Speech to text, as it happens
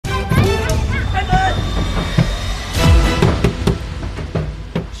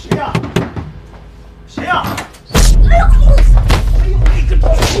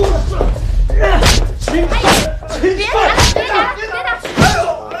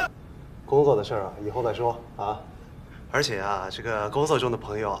工作的事儿啊，以后再说啊。而且啊，这个工作中的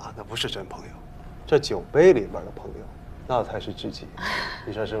朋友啊，那不是真朋友，这酒杯里边的朋友，那才是知己。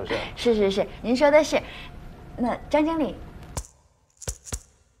你说是不是？是，您说的是。那张经理。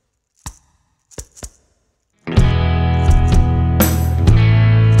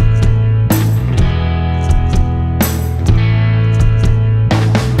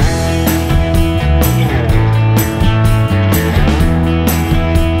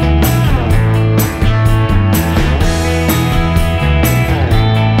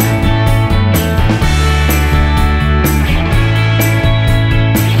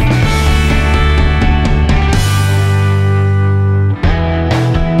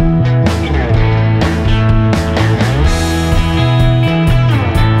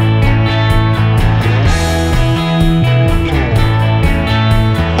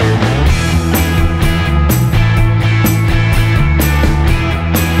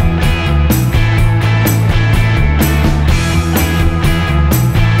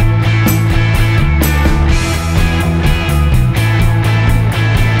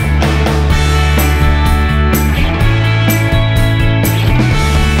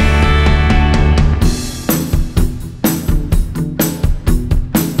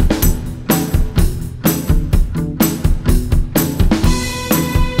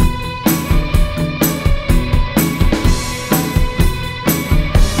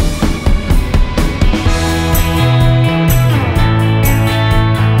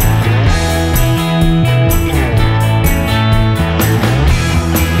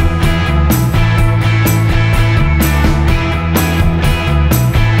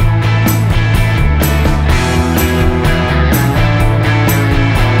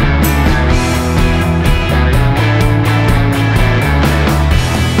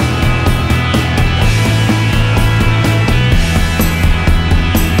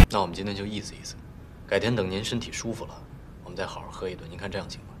 改天等您身体舒服了，我们再好好喝一顿。您看这样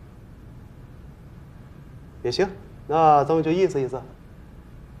行吗？也行，那咱们就意思意思。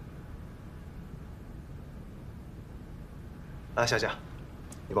来，夏夏，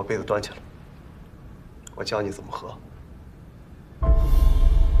你把杯子端起来，我教你怎么喝。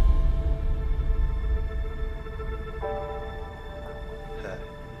哎，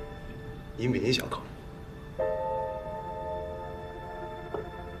你抿一小口。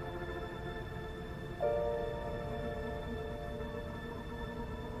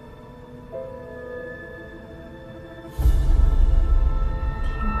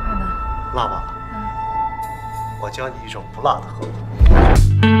 辣吧？我教你一种不辣的喝法。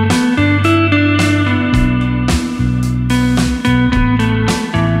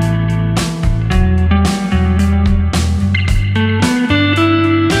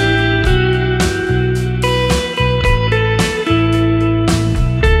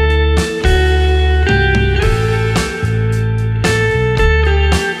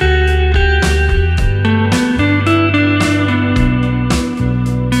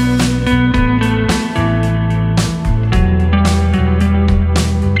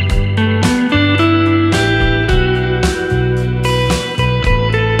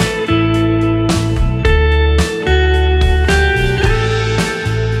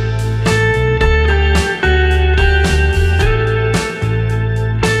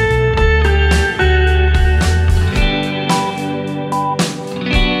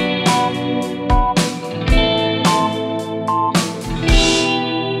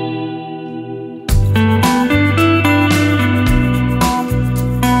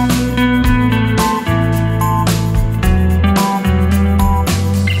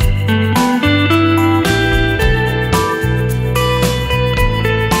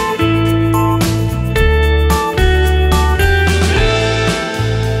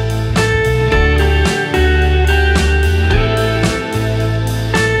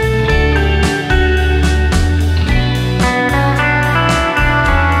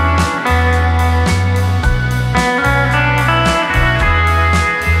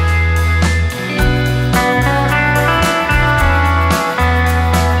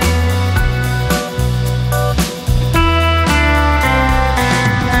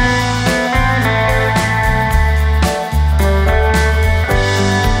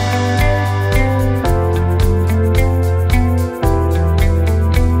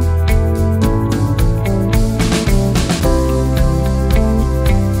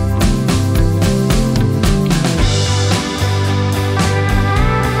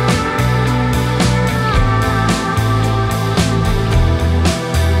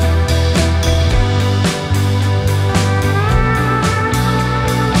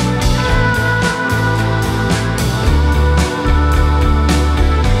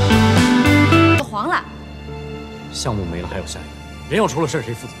项目没了还有下一个，人要出了事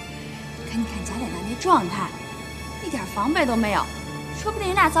谁负责？可你看贾典娜那状态，一点防备都没有，说不定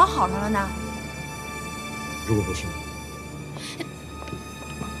人俩早好上了呢。如果不是呢？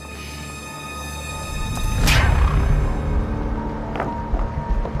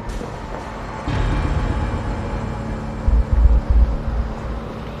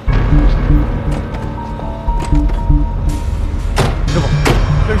 师傅，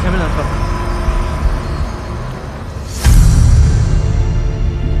这是前面的车。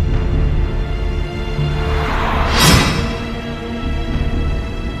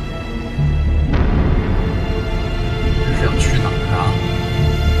这是要去哪儿啊？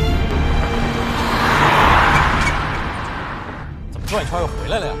怎么转一圈又回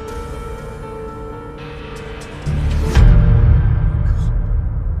来了呀？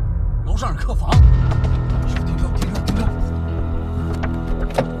楼上是客房。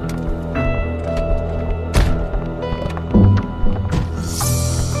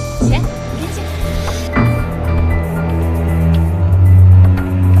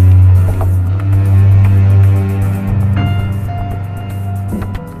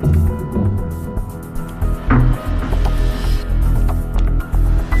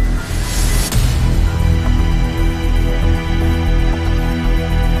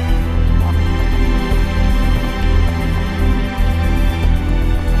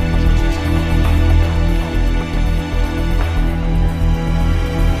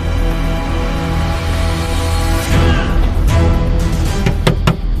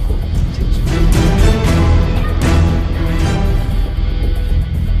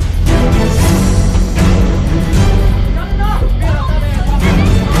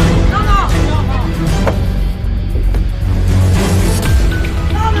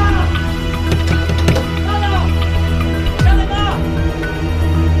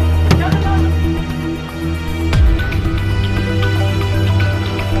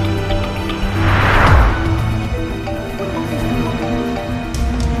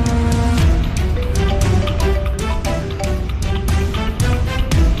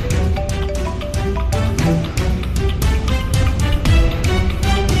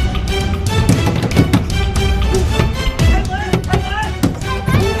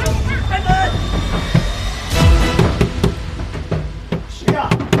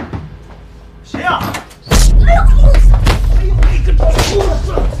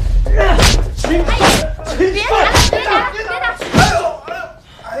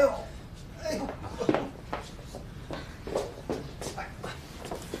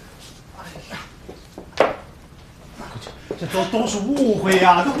 都是误会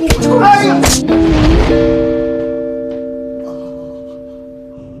呀，都误会！哎呀！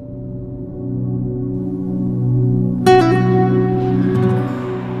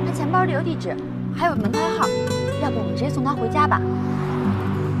他钱包里有地址，还有门牌号，要不我们直接送他回家吧？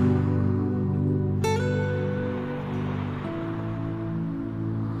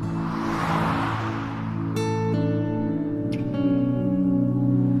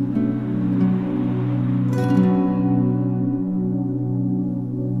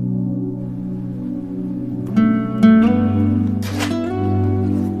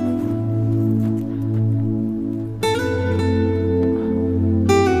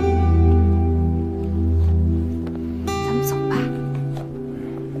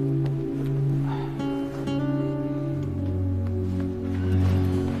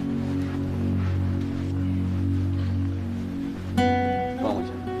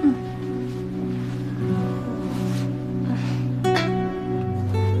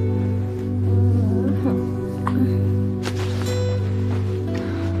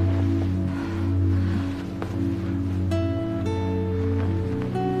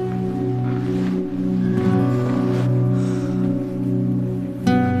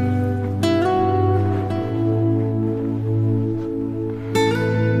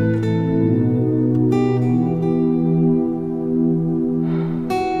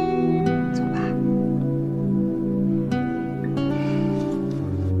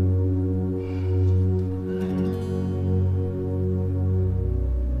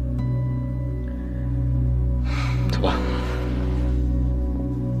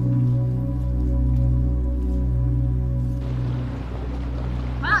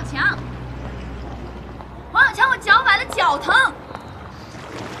 脚疼。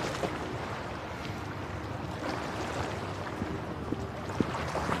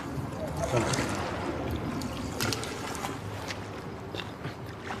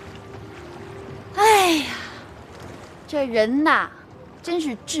哎呀，这人呐，真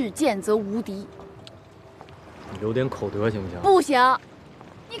是至贱则无敌。你留点口德行不行？不行，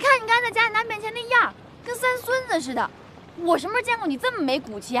你看你刚才在贾乃南面前那样，跟三孙子似的。我什么时候见过你这么没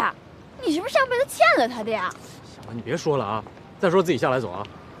骨气啊？你是不是上辈子欠了他的呀？行了，你别说了啊！再说自己下来走啊！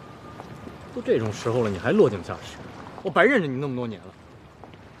都这种时候了，你还落井下石，我白认识你那么多年了。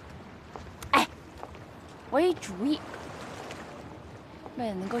哎，我有一主意，为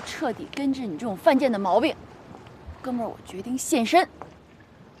了能够彻底根治你这种犯贱的毛病，哥们儿，我决定现身。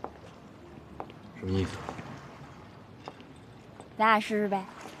什么意思？咱俩试试呗。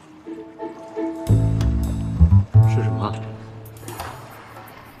是什么？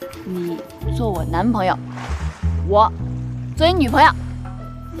你做我男朋友，我做你女朋友。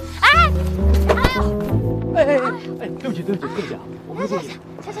哎，哎呦！哎，对不起啊，我没故意。行，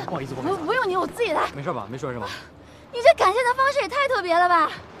不好意思。不用你，我自己来。没事吧？没事是吧？你这感谢的方式也太特别了吧！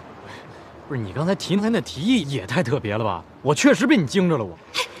不是你刚才那提议也太特别了吧？我确实被你惊着了，我。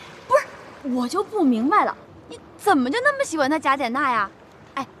不是，我就不明白了，你怎么就那么喜欢他贾典娜呀？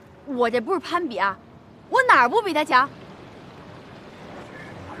哎，我这不是攀比啊，我哪儿不比他强？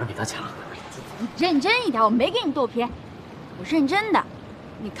哪儿比他强？你认真一点，我没给你逗偏，我认真的。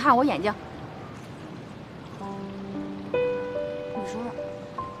你看我眼睛，你说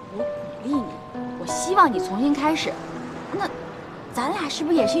我鼓励你，我希望你重新开始，那咱俩是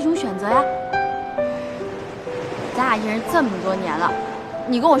不是也是一种选择呀？咱俩认识这么多年了，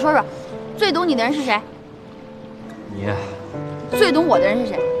你跟我说说，最懂你的人是谁？你。最懂我的人是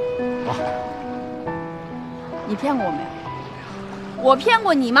谁？我。你骗过我没有？我骗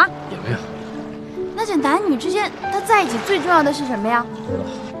过你吗？也没有。那这男女之间，他在一起最重要的是什么呀？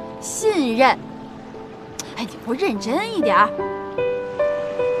信任。哎，你给我认真一点儿。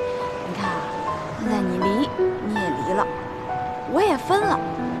你看啊，现在你离，你也离了，我也分了，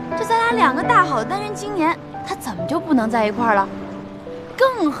这咱俩两个大好的单身青年，他怎么就不能在一块儿了？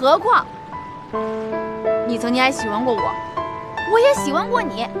更何况，你曾经还喜欢过我，我也喜欢过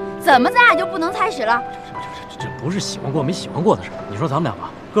你，怎么咱俩就不能开始了？这不是喜欢过没喜欢过的事。你说咱们两个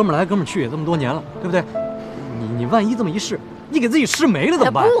哥们儿来哥们儿去也这么多年了，对不对？你万一这么一试，你给自己试没了怎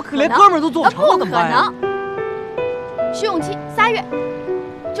么办？不可能，连哥们儿都做不成了怎么办呀？不可能。试用期3月，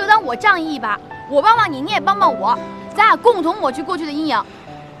就当我仗义一把，我帮帮你，你也帮帮我，咱俩共同抹去过去的阴影，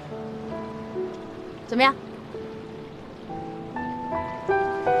怎么样？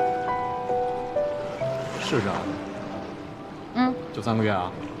试试啊。嗯，就3个月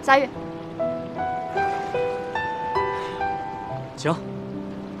啊。3月。行，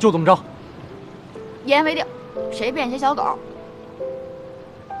就这么着。一言为定，谁变谁小狗。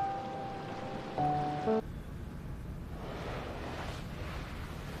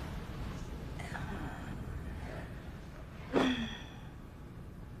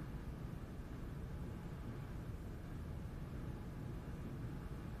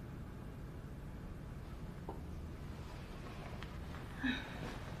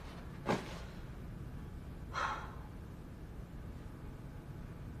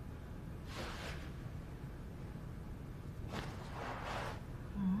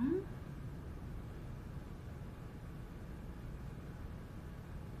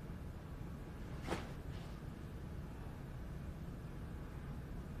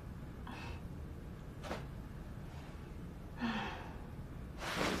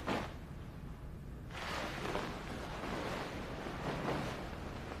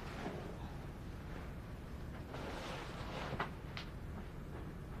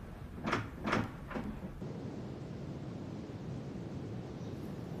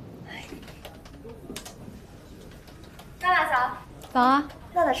早啊，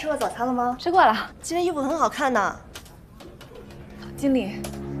娜娜吃过早餐了吗？吃过了。今天衣服很好看呢。经理。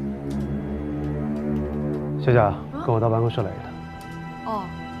夏夏，跟我到办公室来一趟。哦。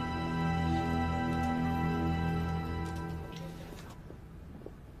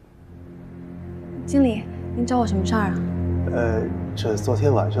经理，您找我什么事儿啊？这昨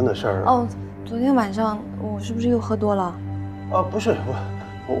天晚上的事儿。哦，昨天晚上我是不是又喝多了？不是，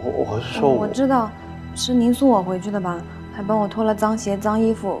我是说我知道，是您送我回去的吧？还帮我脱了脏鞋、脏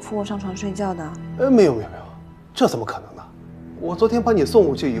衣服，扶我上床睡觉的。没有，这怎么可能呢？我昨天把你送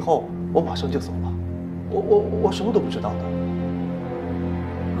回去以后，我马上就走了，我什么都不知道的。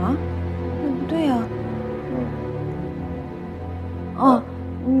啊？那不对呀。哦，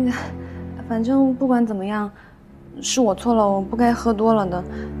反正不管怎么样，是我错了，我不该喝多了的。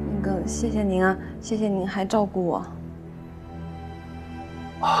谢谢您啊，谢谢您还照顾我。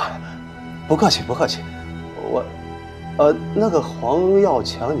啊，不客气。那个黄耀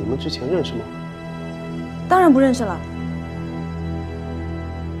强，你们之前认识吗？当然不认识了。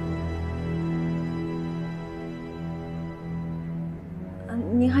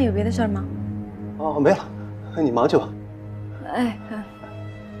您还有别的事儿吗？哦，没了，你忙去吧。哎，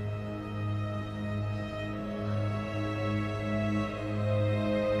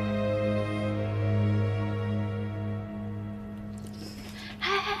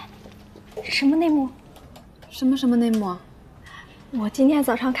什么内幕？什么内幕啊？我今天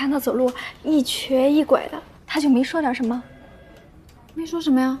早上看他走路一瘸一拐的，他就没说点什么？没说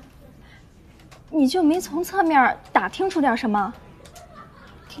什么呀？你就没从侧面打听出点什么？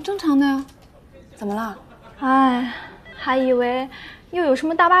挺正常的呀。怎么了？哎，还以为又有什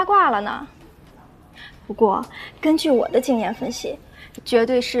么大八卦了呢。不过根据我的经验分析，绝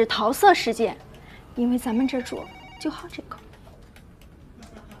对是桃色事件，因为咱们这主就好这口。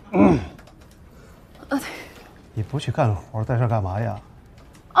你不去干活，在这干嘛呀？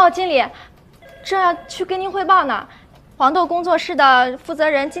哦，经理，这要去跟您汇报呢。黄豆工作室的负责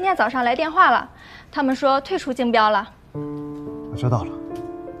人今天早上来电话了，他们说退出竞标了。我知道了。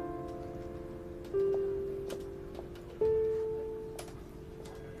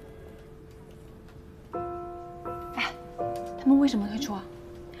他们为什么退出啊？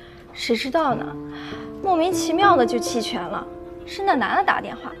谁知道呢？莫名其妙的就弃权了。是那男的打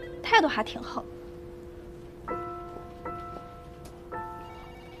电话，态度还挺横。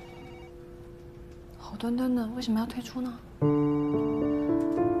好端端的，为什么要退出呢？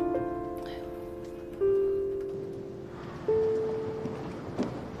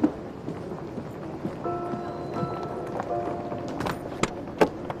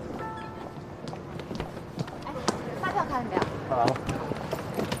发票看了没有？看完了。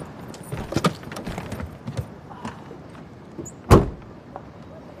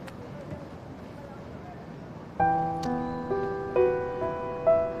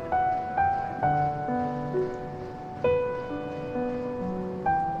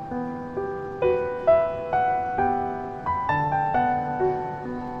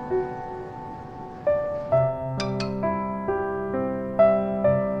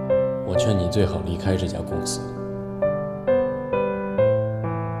我劝你最好离开这家公司。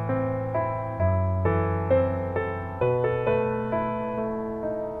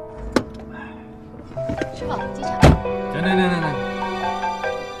师傅，机场。等，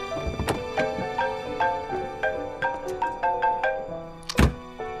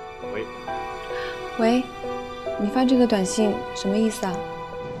喂，你发这个短信什么意思啊？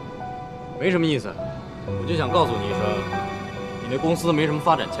没什么意思，我就想告诉你一声，你那公司没什么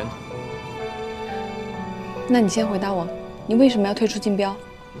发展前途。那你先回答我，你为什么要退出竞标？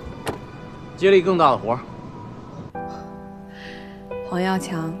接了一个更大的活儿。黄耀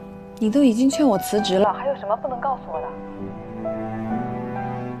强，你都已经劝我辞职了，还有什么不能告诉我的？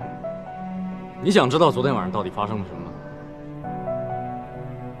你想知道昨天晚上到底发生了什么吗？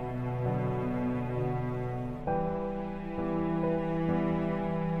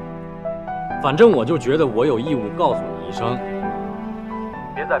反正我就觉得我有义务告诉你一声，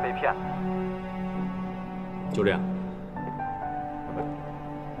别再被骗了。就这样。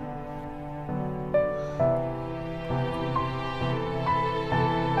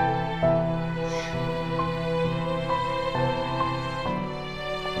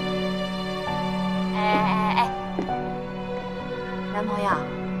哎，男朋友，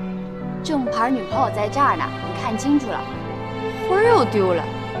正牌女朋友在这儿呢，你看清楚了，魂儿又丢了。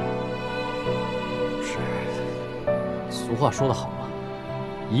是，俗话说得好啊，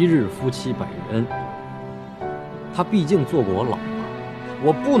一日夫妻百日恩。她毕竟做过我老婆，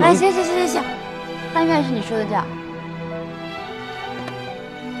我不能。哎，行，但愿是你说的这样。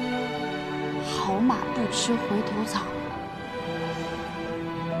好马不吃回头草。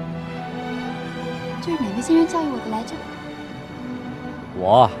这是哪位先生教育我的来着？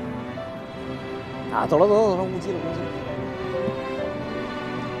我。啊，走了，误机了。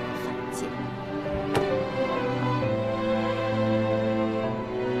反贱。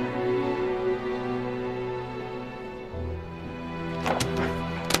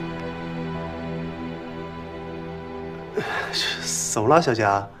怎么了，小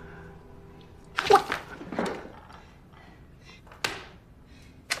佳？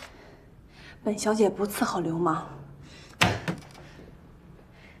本小姐不伺候流氓。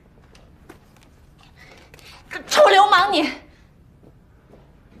臭流氓你！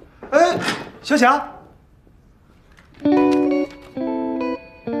哎，小霞。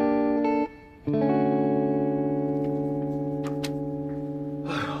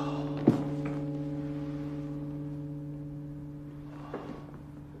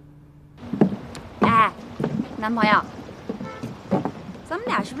哎，男朋友，咱们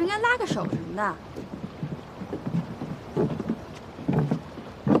俩是不是应该拉个手什么的？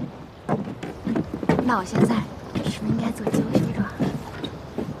那我现在是不是应该做自我修装？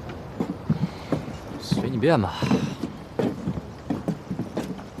随你便吧。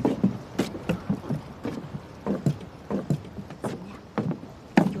怎么样？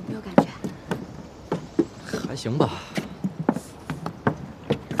有没有感觉？还行吧。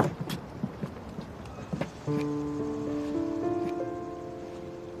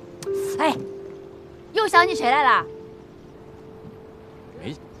哎，又想起谁来了？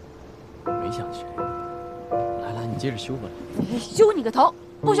没想学。来，你接着修吧。修你个头！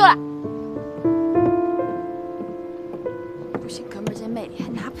不修了。不行，哥们儿这魅力还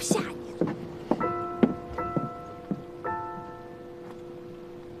拿不下你。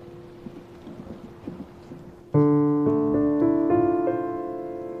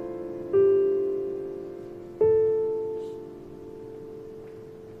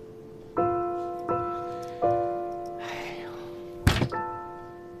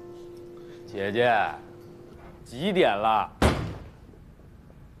姐姐，几点了？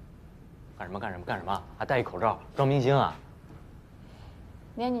干什么？还戴一口罩，装明星啊？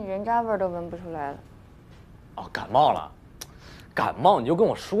连你人渣味儿都闻不出来了。哦，感冒了。感冒你就跟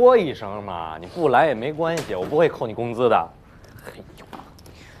我说一声嘛，你不来也没关系，我不会扣你工资的。哎呦，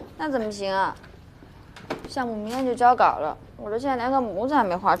那怎么行啊？项目明天就交稿了，我这现在连个模子还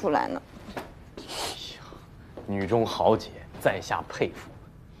没画出来呢。哎呀，女中豪杰，在下佩服。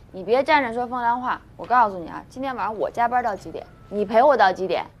你别站着说风凉话，我告诉你啊，今天晚上我加班到几点，你陪我到几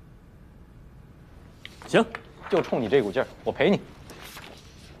点？行，就冲你这股劲儿，我陪你。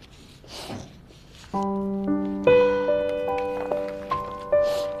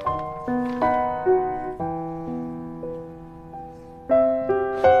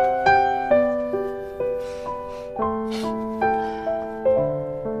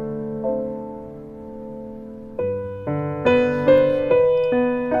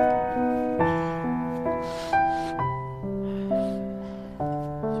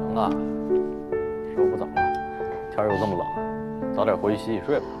行了，时候不早了，天又这么冷，早点回去洗洗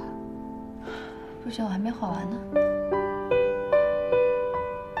睡吧。不行，我还没画完呢。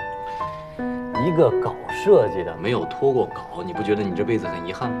一个搞设计的没有脱过稿，你不觉得你这辈子很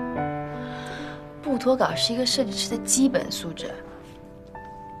遗憾吗？不脱稿是一个设计师的基本素质。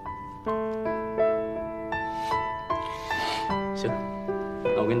行，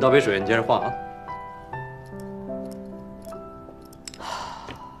那我给你倒杯水，你接着画啊。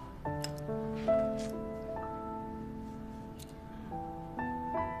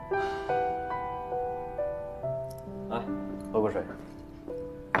来，喝口水。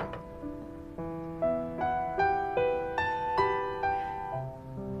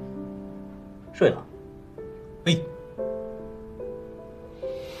睡了。哎。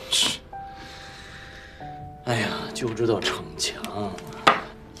哎呀，就知道逞强。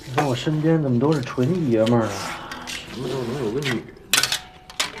你看我身边怎么都是纯爷们儿啊？什么时候能有个女人？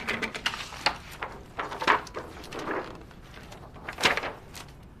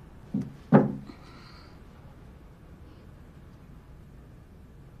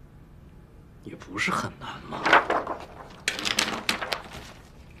也不是很难嘛。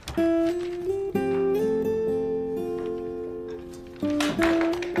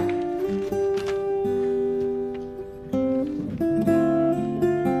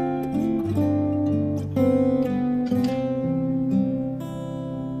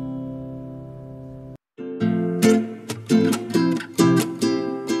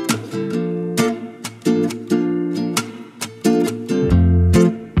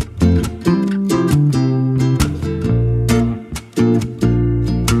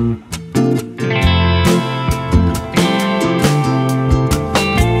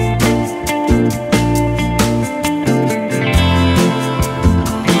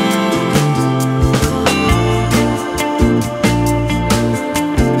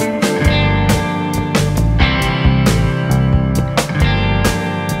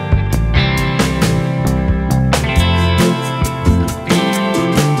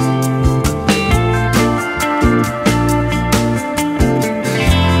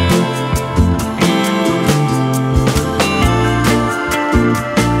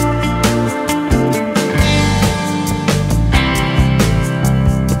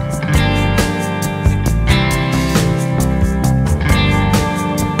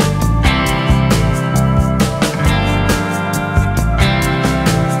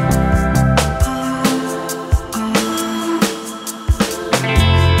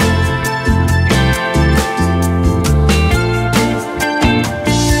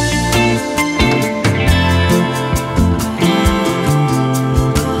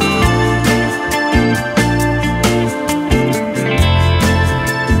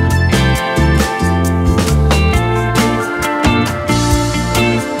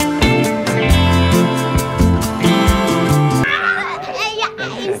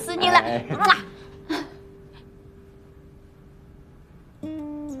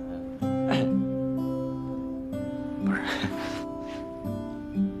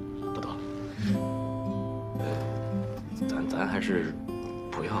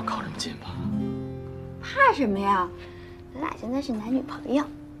不要靠这么近吧。怕什么呀？咱俩现在是男女朋友。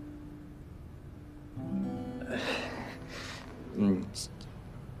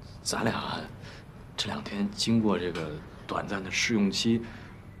咱俩这2天经过这个短暂的试用期，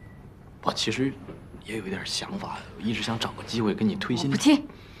我其实也有一点想法，我一直想找个机会跟你推心。不听。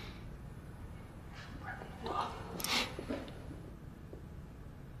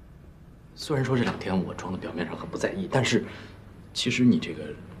虽然说这2天我装的表面上很不在意，但是其实你这个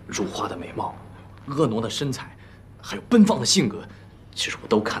如花的美貌、婀娜的身材，还有奔放的性格，其实我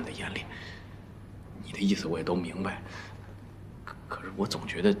都看在眼里。你的意思我也都明白，可是我总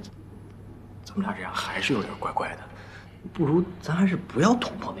觉得咱们俩这样还是有点怪怪的，不如咱还是不要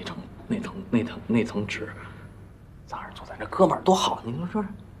捅破那层纸，咱还是坐在这哥们儿多好，你说说。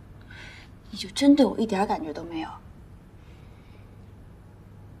你就真对我一点感觉都没有？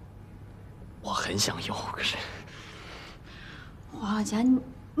我很想有，可是黄小佳，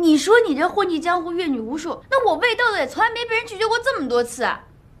你说你这混迹江湖、阅女无数，那我喂豆豆也从来没被人拒绝过这么多次。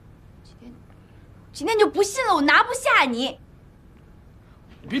今天就不信了，我拿不下你。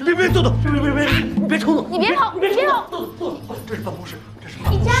别豆豆，别冲动，你别跑，你别跑！豆豆，这是办公室，这是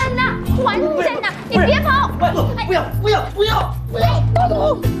你站那，我还是你站那，你别跑！不要！豆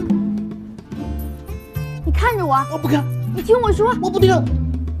豆，你看着我，我不看，你听我说，我不听，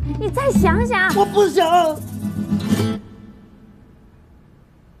你再想想，我不想。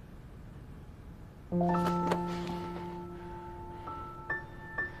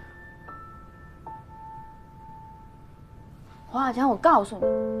黄小强，我告诉你，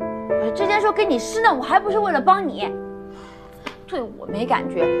我这件事跟你试呢，我还不是为了帮你。对我没感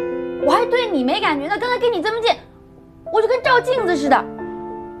觉，我还对你没感觉呢。刚才跟你这么近，我就跟照镜子似的。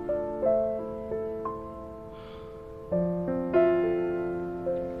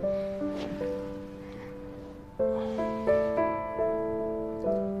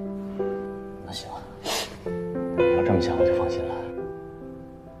那行，你要这么想，我就放心了。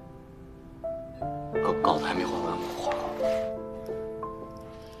稿子还没画完，我画了。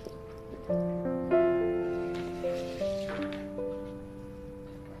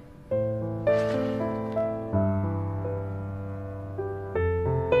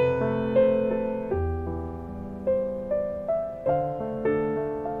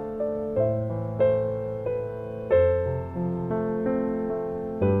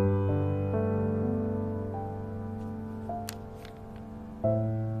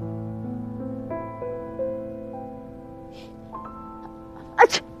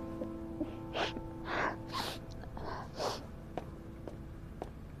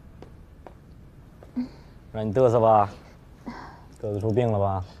让你嘚瑟吧，嘚瑟出病了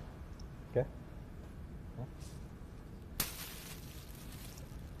吧？给。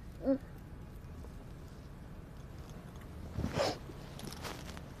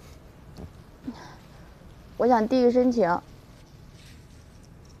我想递个申请。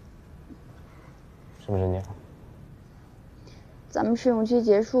什么申请？咱们试用期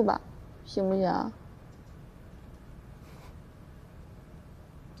结束吧，行不行啊？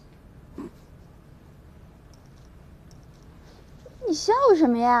你笑什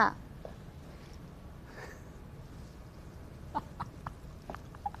么呀？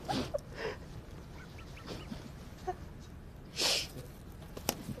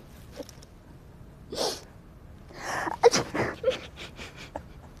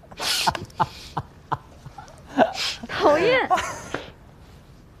讨厌！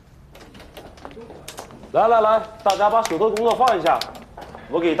来，大家把手头工作放一下，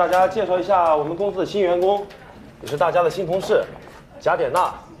我给大家介绍一下我们公司的新员工，也是大家的新同事。贾典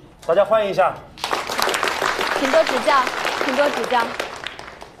娜，大家欢迎一下。请多指教，请多指教。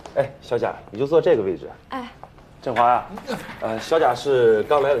哎，小贾，你就坐这个位置。哎，振华呀，小贾是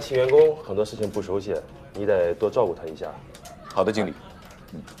刚来的新员工，很多事情不熟悉，你得多照顾他一下。好的，经理。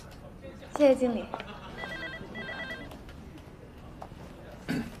谢谢经理。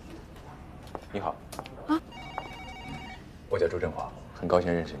你好。啊。我叫周振华，很高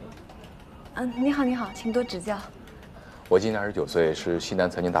兴认识你。你好，请多指教。我今年29岁，是西南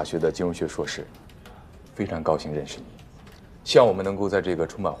财经大学的金融学硕士，非常高兴认识你。希望我们能够在这个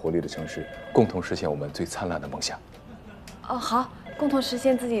充满活力的城市，共同实现我们最灿烂的梦想。哦，好，共同实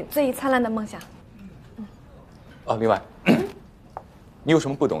现自己最灿烂的梦想。另外，你有什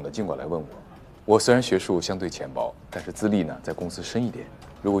么不懂的，尽管来问我。我虽然学术相对浅薄，但是资历呢在公司深一点。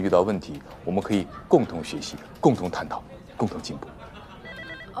如果遇到问题，我们可以共同学习，共同探讨，共同进步。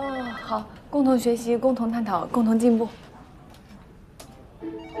好，共同学习，共同探讨，共同进步。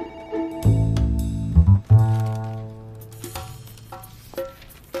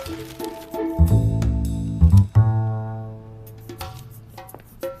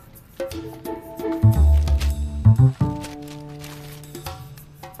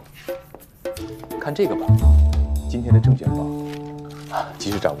看这个吧，今天的证券报，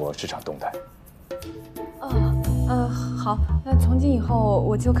及时掌握市场动态。好，那从今以后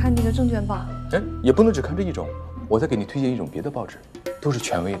我就看这个证券报。哎，也不能只看这一种，我再给你推荐一种别的报纸，都是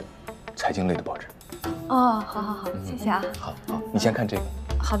权威的，财经类的报纸。哦，好，谢谢啊。好，你先看这个。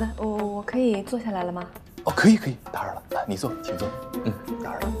好的，我可以坐下来了吗？哦，可以，打扰了，你坐，请坐。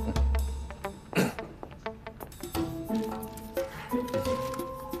打扰了。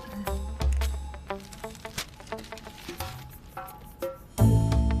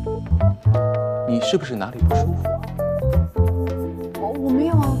你是不是哪里不舒服啊？我没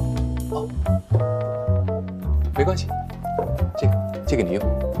有啊。哦，没关系，这个借给你用。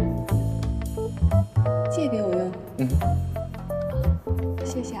借给我用？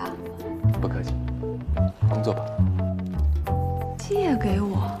谢谢啊。不客气，工作吧。借给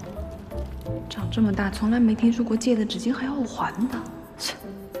我？长这么大从来没听说过借的纸巾还要我还的。切。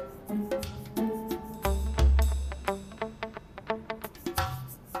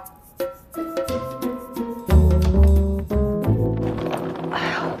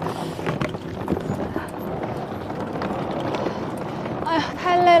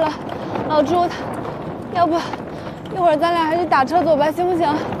太累了，老朱，要不一会儿咱俩还是打车走吧，行不行？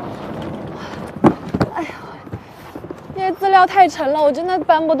哎呀，这些资料太沉了，我真的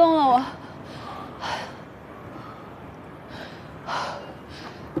搬不动了，我。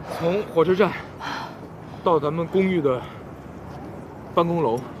从火车站到咱们公寓的办公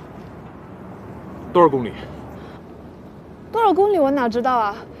楼多少公里？多少公里我哪知道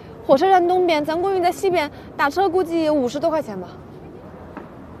啊？火车站东边，咱公寓在西边，打车估计50多块钱吧。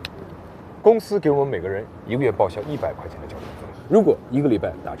公司给我们每个人1个月报销100块钱的交通费。如果1个礼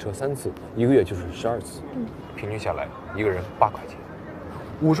拜打车3次，1个月就是12次，平均下来1个人8块钱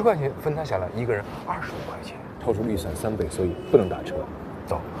，50块钱分摊下来1个人25块钱，超出预算3倍，所以不能打车。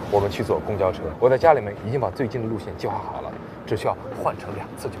走，我们去坐公交车。我在家里面已经把最近的路线计划好了，只需要换乘2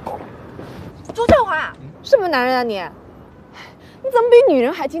次就够了。朱振华，什么男人啊你？你怎么比女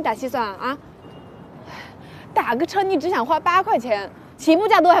人还精打细算啊？打个车你只想花8块钱。起步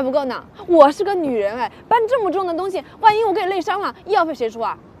价都还不够呢，我是个女人哎，搬这么重的东西，万一我给累伤了，医药费谁出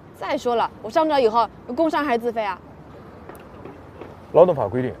啊？再说了，我上车以后工伤还是自费啊？劳动法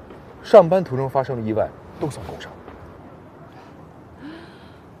规定，上班途中发生的意外都算工伤。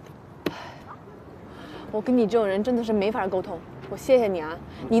我跟你这种人真的是没法沟通，我谢谢你啊，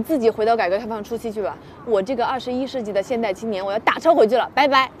你自己回到改革开放初期去吧。我这个21世纪的现代青年，我要打车回去了，拜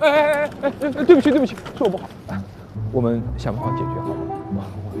拜。对不起，是我不好。我们想办法解决好吗？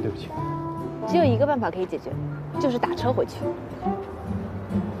对不起。只有一个办法可以解决，就是打车回去。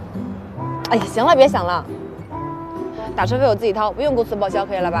哎呀，行了，别想了，打车费我自己掏，不用公司报销，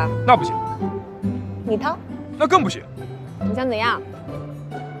可以了吧？那不行。你掏？那更不行。你想怎样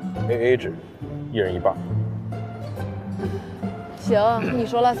 ？AA 制，1人1半。行，你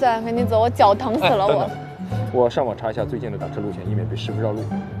说了算，赶紧走，我脚疼死了我。我上网查一下最近的打车路线，以免被师傅绕路。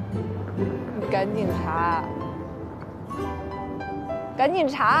你赶紧查。赶紧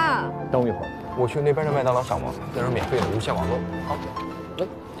查！等我一会儿，我去那边的麦当劳上网，那是免费的无线网络。好，来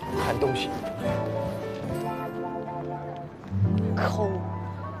看东西。抠，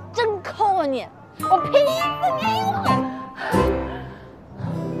真抠啊你！我劈死你！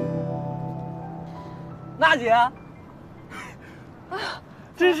娜姐，啊，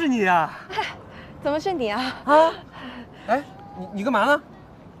真是你啊！怎么是你啊？啊？哎，你干嘛呢？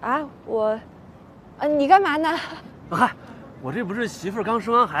啊，我，你干嘛呢？嗨。我这不是媳妇儿刚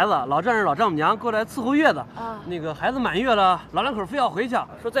生完孩子，老丈人老丈母娘过来伺候月子啊。那个孩子满月了，老两口非要回去，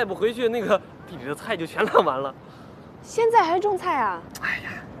说再不回去，那个地里的菜就全烂完了。现在还种菜啊？哎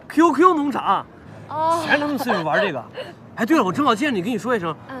呀 ，QQ 农场，全他们岁数玩这个。哎，对了，我正好见着你，跟你说一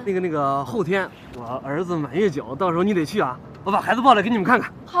声，那个后天我儿子满月酒，到时候你得去啊，我把孩子抱来给你们看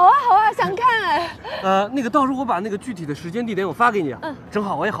看。好啊，想看。那个到时候我把那个具体的时间地点我发给你。正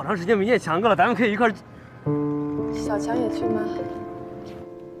好我也好长时间没见强哥了，咱们可以一块儿。小强也去吗？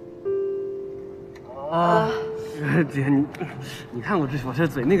姐，你看我这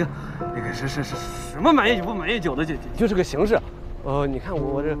嘴那个是什么满月酒不满月酒的，就是个形式。你看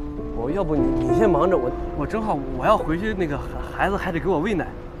我要不你先忙着，我正好我要回去，那个孩子还得给我喂奶。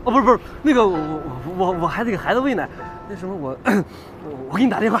哦，不是，那个我还得给孩子喂奶。那什么我给你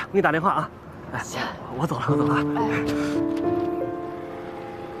打电话，啊。哎，我走了啊。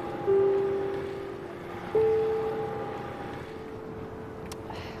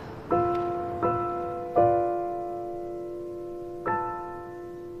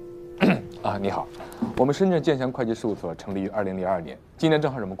你好，我们深圳建祥会计事务所成立于2002年，今年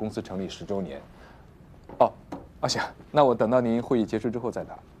正好是我们公司成立10周年。行，那我等到您会议结束之后再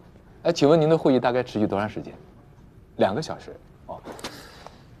打。哎，请问您的会议大概持续多长时间？2个小时。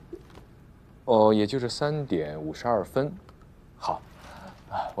哦，也就是3点52分。好，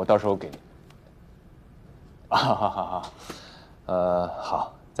我到时候给你。好，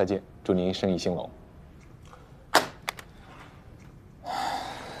好，再见，祝您生意兴隆。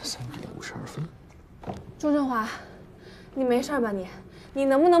3点52分。朱振华，你没事吧你？你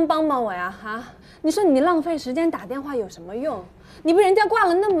能不能帮帮我呀？啊，你说你浪费时间打电话有什么用？你被人家挂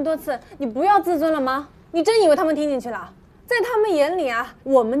了那么多次，你不要自尊了吗？你真以为他们听进去了？在他们眼里啊，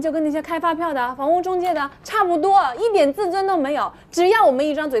我们就跟那些开发票的、房屋中介的差不多，一点自尊都没有。只要我们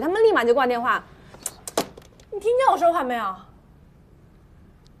一张嘴，他们立马就挂电话。你听见我说话没有？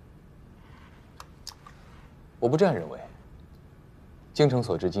我不这样认为。精诚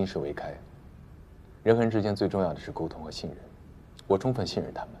所至，金石为开。人和人之间最重要的是沟通和信任。我充分信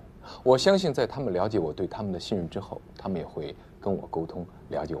任他们，我相信在他们了解我对他们的信任之后，他们也会跟我沟通，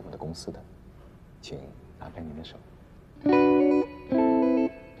了解我们的公司的。请拿开您的手。谢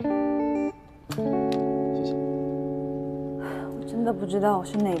谢。我真的不知道我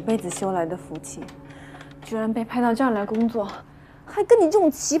是哪辈子修来的福气，居然被派到这儿来工作，还跟你这种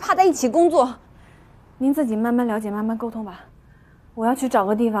奇葩在一起工作。您自己慢慢了解，慢慢沟通吧。我要去找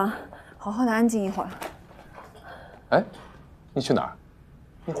个地方，好好的安静一会儿。哎，你去哪儿？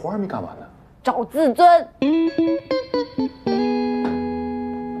你活还没干完呢。找自尊。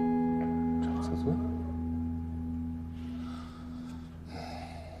找自尊。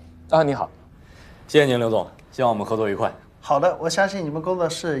啊，你好，谢谢您，刘总，希望我们合作愉快。好的，我相信你们工作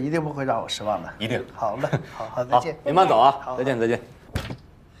室一定不会让我失望的。一定。好的，好，再见。您慢走啊。好，再见，再见。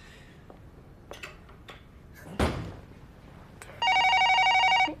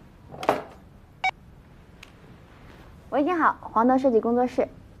喂，你好，黄豆设计工作室。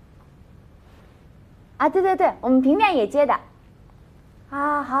啊，对对对，我们平面也接的。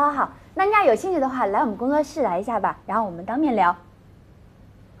啊，好，那你要有兴趣的话，来我们工作室来一下吧，然后我们当面聊。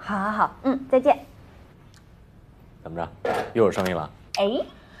好，再见。怎么着，又有生意了？哎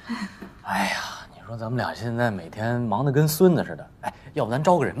呀，你说咱们俩现在每天忙得跟孙子似的，哎，要不咱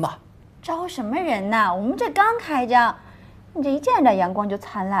招个人吧？招什么人呐？我们这刚开张，你这一见着阳光就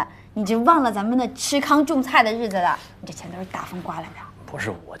灿烂，你就忘了咱们那吃糠种菜的日子了？你这钱都是大风刮来的。不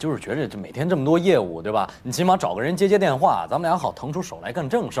是，我就是觉着这每天这么多业务，对吧？你起码找个人接电话，咱们俩好腾出手来干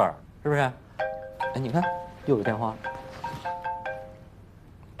正事儿，是不是？哎，你看，又有电话。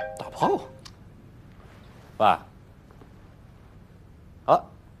大炮。喂。啊，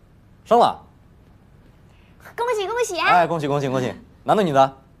生了。恭喜恭喜！哎，恭喜恭喜恭喜！男的女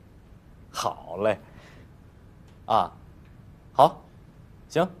的？好嘞。啊，好，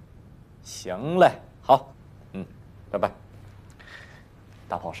行嘞，好，拜拜。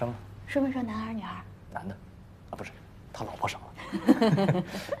大炮生了，是不是男孩女孩？男的，啊不是，他老婆生了。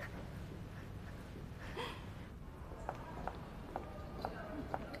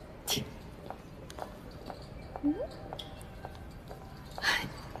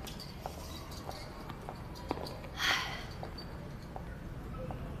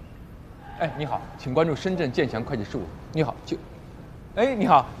哎，你好，请关注深圳建祥会计事务。你好，你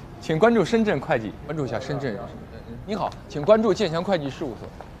好，请关注深圳会计，关注一下深圳。你好，请关注建祥会计事务所。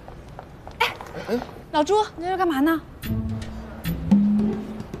老朱，你在这干嘛呢？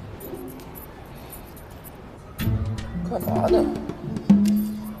干嘛呢？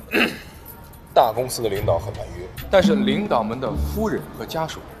大公司的领导很难约，但是领导们的夫人和家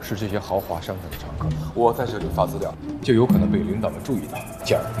属是这些豪华商场的常客。我在这里发资料，就有可能被领导们注意到，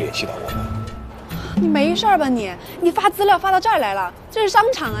进而联系到我们。你没事吧你？你发资料发到这儿来了，这是商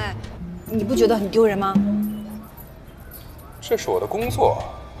场哎，你不觉得很丢人吗？这是我的工作，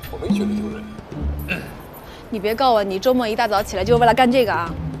我没觉得丢人。你别告我，你周末一大早起来就是为了干这个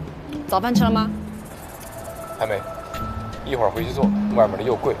啊？早饭吃了吗？还没，一会儿回去做，外面的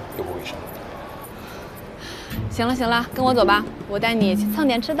又贵又不卫生。行了，跟我走吧，我带你去蹭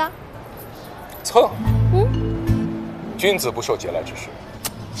点吃的。蹭？君子不受节来之事。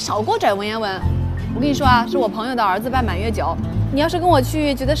少给我拽文言文！我跟你说啊，是我朋友的儿子办满月酒，你要是跟我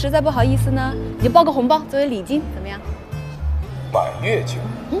去，觉得实在不好意思呢，你就包个红包作为礼金，怎么样？满月酒？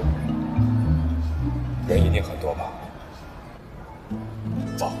人一定很多吧？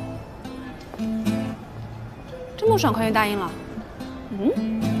走。这么爽快就答应了？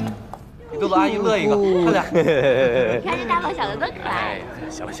给豆豆阿姨乐一个，快点！你看这大胖小子多可爱！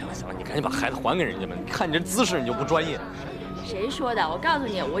行了，你赶紧把孩子还给人家吧！你看你这姿势，你就不专业。谁说的？我告诉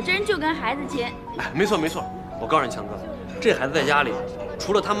你，我这人就跟孩子亲。哎，没错，我告诉你，强哥，这孩子在家里，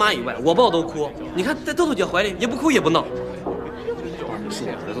除了他妈以外，我抱都哭。你看在豆豆姐怀里，也不哭也不闹。是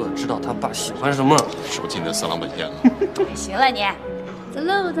你儿子知道他爸喜欢什么，受尽的色狼本性。行了你，走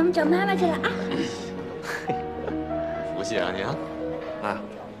喽，咱们找妈妈去了啊！福气啊你啊！哎，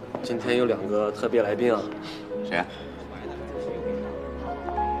今天有2个特别来宾啊。谁呀？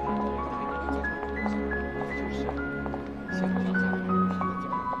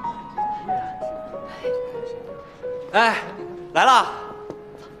哎，来了！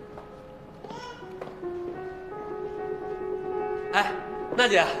哎，娜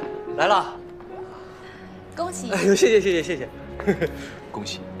姐，来了！恭喜！哎呦，谢谢！恭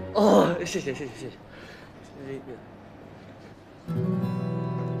喜！哦，谢谢！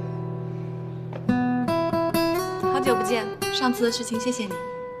好久不见，上次的事情谢谢你。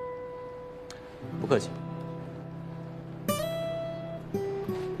不客气。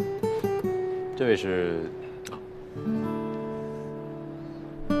这位是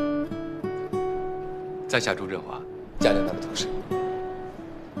在下朱振华，贾玲娜的同事。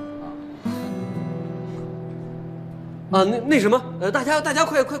啊，那什么，大家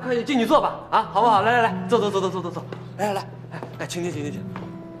快进去坐吧，啊，好不好？来，坐，来，请。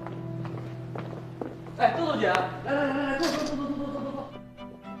哎，豆姐，来，坐。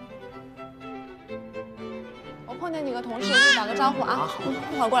我碰见你个同事，给你打个招呼啊。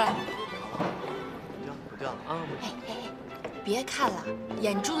一会儿过来。不掉了啊！别看了，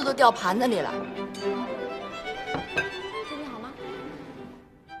眼珠子都掉盘子里了。最近好吗？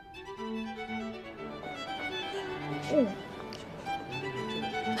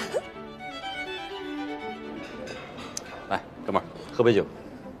来，哥们儿，喝杯酒。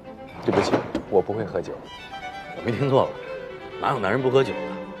对不起，我不会喝酒。我没听错吧？哪有男人不喝酒的？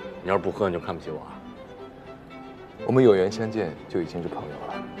你要是不喝，你就看不起我啊？我们有缘相见就已经是朋友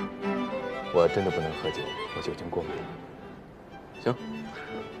了。我真的不能喝酒，我酒精过敏。行，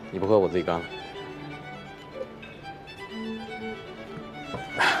你不喝我自己干了。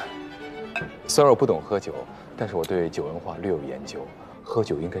虽然我不懂喝酒，但是我对酒文化略有研究。喝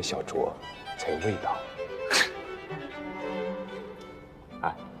酒应该小酌，才有味道。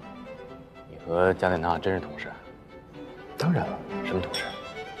哎，你和贾典娜真是同事？当然了。什么同事？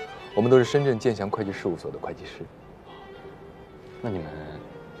我们都是深圳建祥会计事务所的会计师。那你们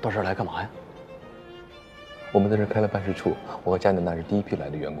到这儿来干嘛呀？我们在这儿开了办事处，我和贾典娜是第一批来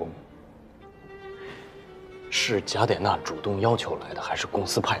的员工。是贾典娜主动要求来的，还是公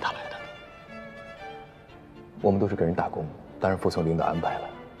司派她来的？我们都是给人打工，当然服从领导安排了。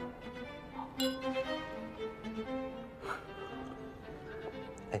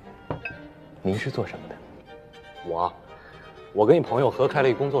哎，您是做什么的？我跟一朋友合开了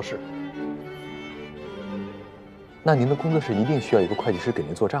一工作室。那您的工作室一定需要一个会计师给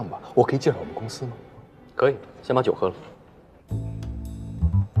您做账吧？我可以介绍我们公司吗？可以，先把酒喝了。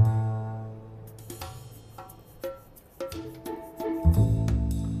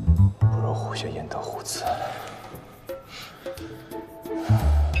不若虎穴焉得虎子。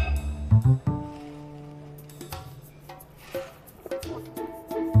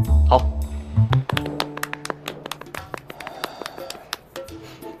好。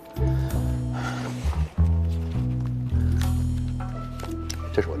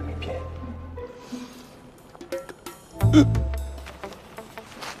这是我的名片。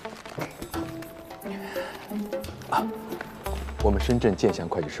我们深圳建祥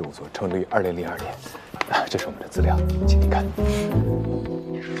会计事务所成立于2002年。这是我们的资料，请您看。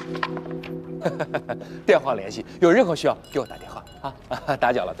电话联系，有任何需要给我打电话啊！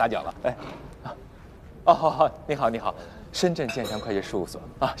打搅了。哎，好，你好，深圳建祥会计事务所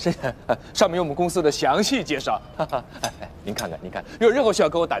啊，上面有我们公司的详细介绍。您看，有任何需要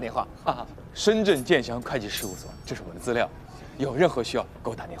给我打电话啊！深圳建祥会计事务所，这是我的资料，有任何需要给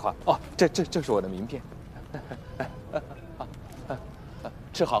我打电话哦。这是我的名片。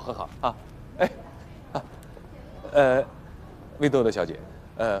吃好喝好啊！魏豆豆小姐，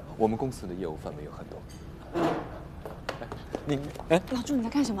我们公司的业务范围有很多。老朱，你在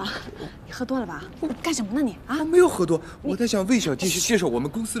干什么？你喝多了吧？干什么呢你啊？我没有喝多，我在向魏小姐介绍我们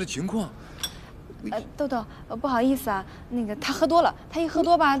公司的情况。豆豆，不好意思啊，那个他喝多了，他一喝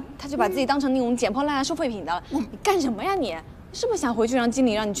多吧，他就把自己当成那种捡破烂收废品的了。你干什么呀你？是不是想回去让经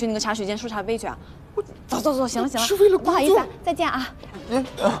理让你去那个茶水间收茶杯去啊？走，行了，是为了工作。不好意思啊，再见啊。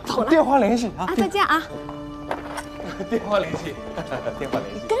走了。电话联系啊。再见啊。电话联系。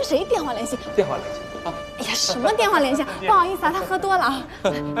跟谁电话联系？电话联系啊！哎呀，什么电话联系？不好意思啊，他喝多了啊。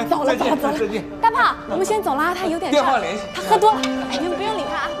走了。再见。大胖，我们先走了，他有点事。电话联系。他喝多了，哎，你们不用理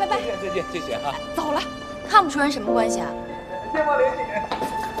他啊，拜拜。再见，谢谢啊。走了。看不出人什么关系啊？电话联系。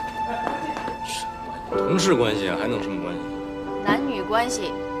同事关系啊，还能什么关系？男女关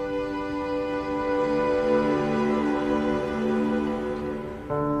系。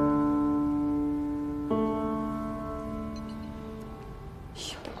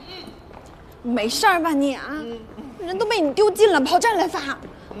没事儿吧你啊？人都被你丢尽了，跑这儿来发。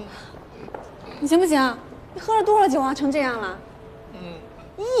你行不行？你喝了多少酒啊？成这样了？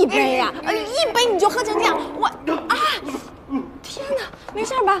一杯呀，一杯你就喝成这样，我啊！天哪，没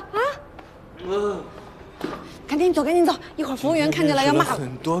事吧？啊？赶紧走，赶紧走，一会儿服务员看见了要骂我。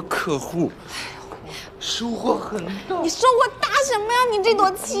很多客户，收获很大。你收获大什么呀？你这朵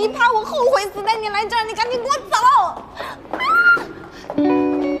奇葩，我后悔死带你来这儿，你赶紧给我走！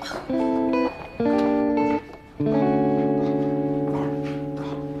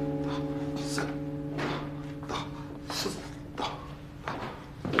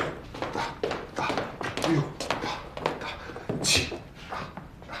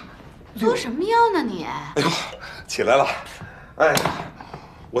作什么妖呢你？哎呦，起来了！哎呀，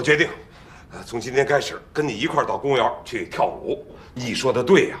我决定，从今天开始跟你一块儿到公园去跳舞。你说的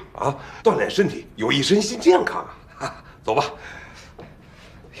对呀，锻炼身体有益身心健康啊！走吧。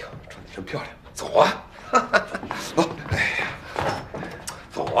哎呦，穿得真漂亮，走啊！走，哎呀，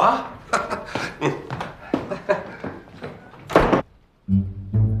走啊！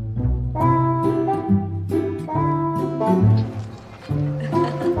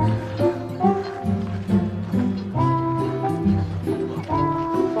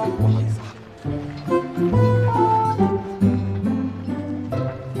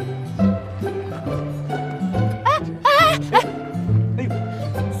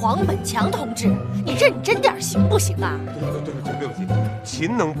强同志，你认真点行不行啊？对不起，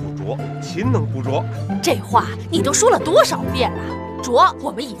勤能补拙，勤能补拙。这话你都说了多少遍了？拙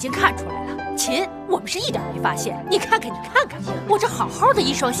我们已经看出来了，勤我们是一点没发现。你看看，我这好好的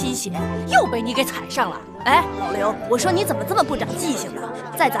一双新鞋，又被你给踩上了。哎，老刘，我说你怎么这么不长记性呢？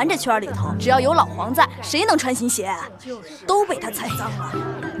在咱这圈里头，只要有老黄在，谁能穿新鞋啊？都被他踩脏了。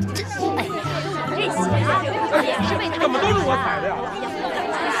这，哎呀，这鞋啊，也是被他怎么都是我踩的呀？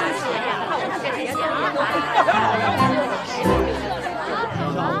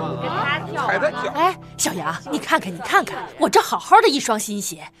哎，小杨，你看看，我这好好的一双新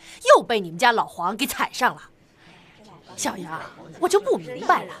鞋，又被你们家老黄给踩上了。小杨，我就不明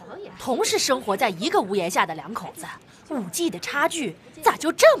白了，同是生活在一个屋檐下的两口子，5G 的差距咋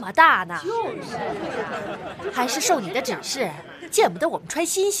就这么大呢？还是受你的指示，见不得我们穿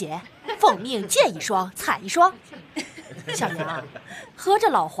新鞋，奉命借一双踩一双。小杨，合着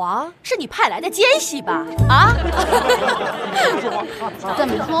老黄是你派来的奸细吧？啊？怎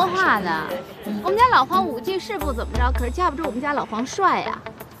么说话呢？我们家老黄5G是不怎么着，可是架不住我们家老黄帅呀。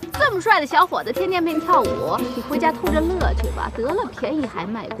这么帅的小伙子，天天陪你跳舞，你回家偷着乐去吧。得了便宜还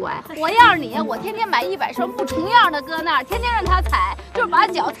卖乖。我要是你，我天天买100双不重样的搁那儿，天天让他踩，就是把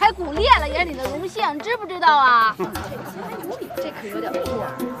脚踩骨裂了也是你的荣幸，知不知道啊？这可有点过。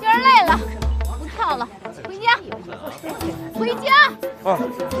今儿累了，不跳了，回家。回家。啊，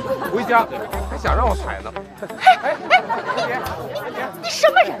回家还想让我踩呢？你什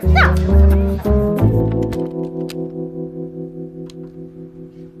么人呢？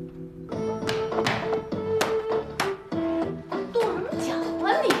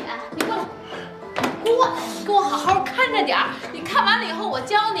给我好好看着点儿，你看完了以后我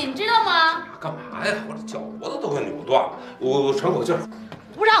教你，你知道吗？干嘛呀？我这脚脖子都快扭断了，我喘口气儿。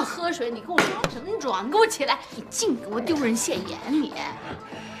不让喝水，你给我装什么装？你给我起来！你净给我丢人现眼你！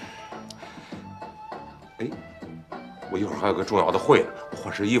哎，我一会儿还有个重要的会呢，我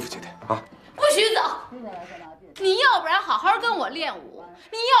换身衣服去得啊。不许走！你要不然好好跟我练舞，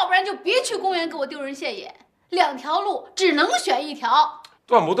你要不然就别去公园给我丢人现眼。2条路只能选一条。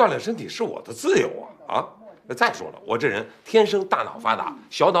锻不锻炼身体是我的自由啊！再说了，我这人天生大脑发达，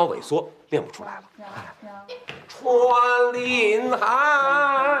小脑萎缩，练不出来了。穿林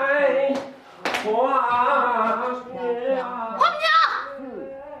海，花雪。黄明，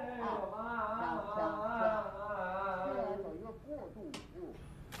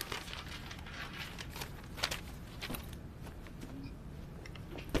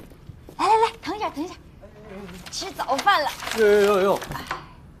来，等一下，吃早饭了。哟，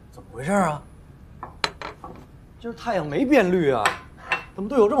怎么回事啊？今儿太阳没变绿啊，怎么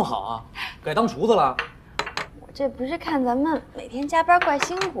对我这么好啊？改当厨子了？我这不是看咱们每天加班怪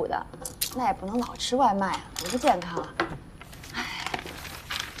辛苦的，那也不能老吃外卖啊，多不健康啊。哎，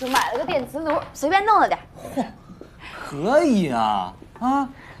就买了个电磁炉，随便弄了点。嚯，可以啊！啊，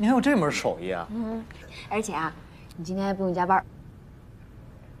你还有这门手艺啊？而且啊，你今天还不用加班。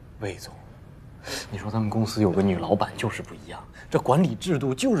魏总，你说咱们公司有个女老板就是不一样，这管理制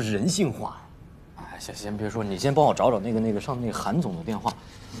度就是人性化。哎，先别说，你先帮我找那个上那个韩总的电话，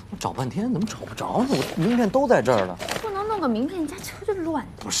我找半天怎么找不着呢？我名片都在这儿了。不能弄个名片，你家车就乱。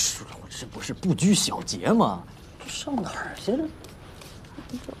不是，我这不是不拘小节吗？上哪儿去了？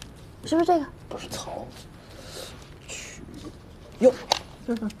是不是这个？不是曹，曲，哟，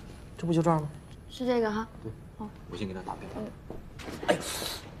这不就这儿吗？是这个哈。对，哦，我先给他打电话。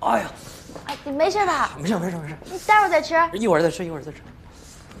哎呀，哎，你没事吧？没事。你待会儿再吃。一会儿再吃。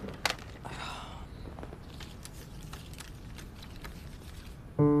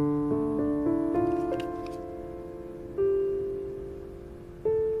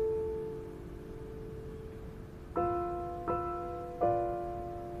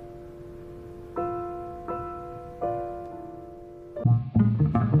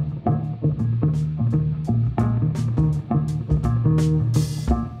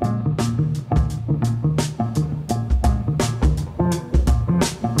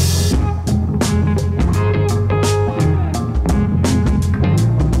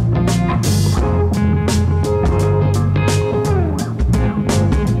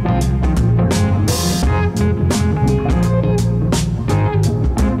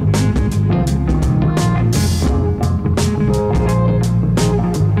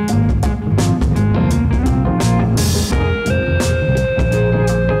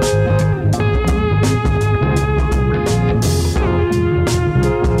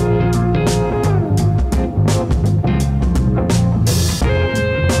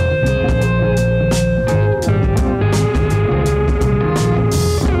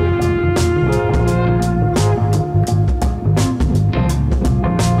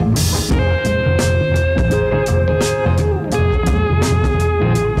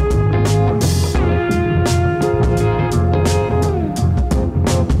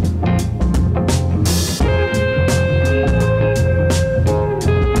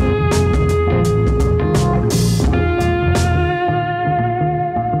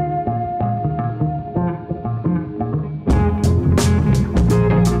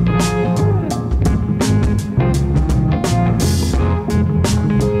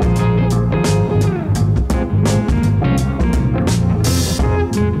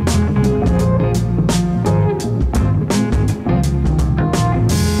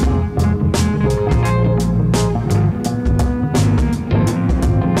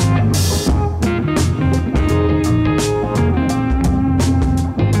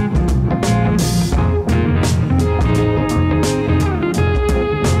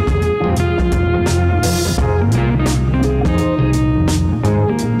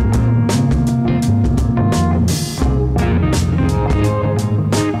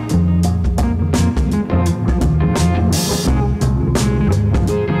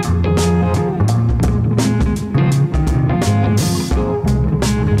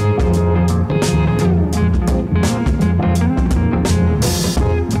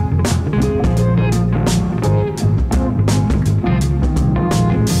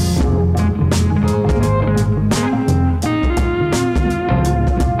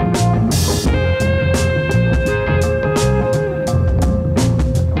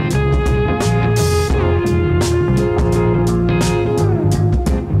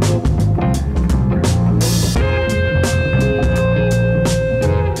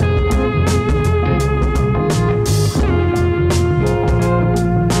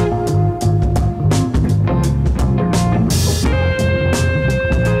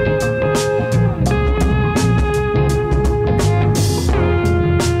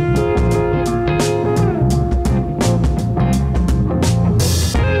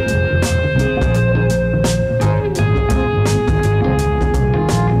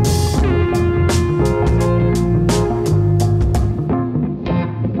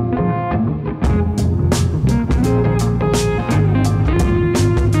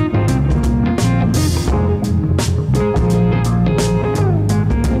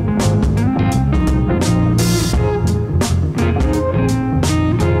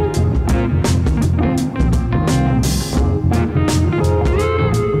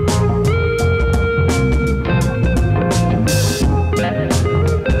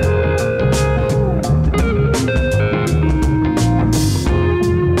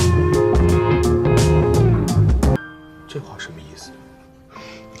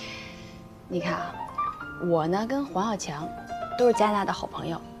我呢跟黄小强都是加拿大的好朋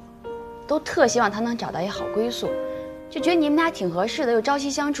友，都特希望他能找到一好归宿，就觉得你们俩挺合适的，又朝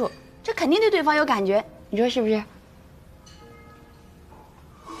夕相处，这肯定对对方有感觉，你说是不是？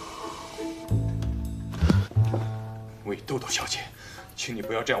喂，豆豆小姐，请你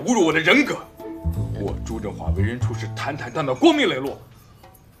不要这样侮辱我的人格。我朱振华为人处事坦坦荡荡、光明磊落。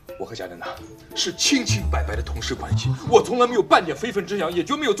我和贾玲娜是清清白白的同事关系，我从来没有半点非分之想，也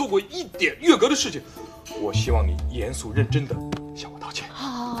就没有做过一点越格的事情。我希望你严肃认真的向我道歉。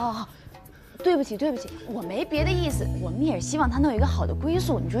好，对不起，对不起，我没别的意思，我们也是希望他能有一个好的归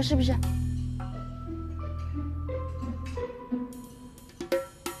宿，你说是不是？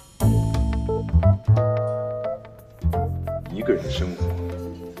一个人的生活，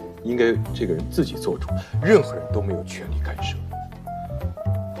应该这个人自己做主，任何人都没有权利干涉。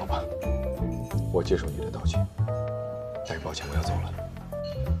好吧，我接受你的道歉，但是抱歉，我要走了。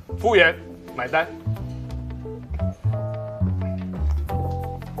服务员，买单。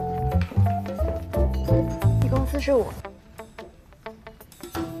你公司是我。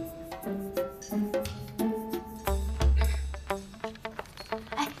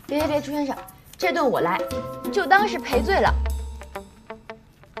哎，别，朱先生，这顿我来，就当是赔罪了。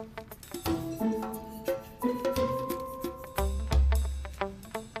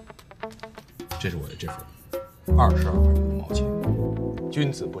这是我的这份22块5毛钱，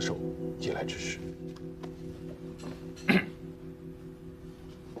君子不受嗟来之食。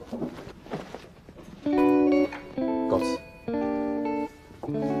告辞。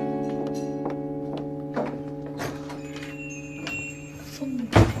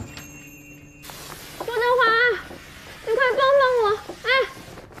周振华，你快帮帮我！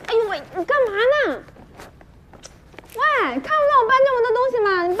哎呦喂，你干嘛呢？喂，看不到我搬这么多东西吗？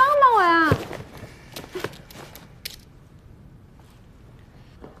你帮帮我呀！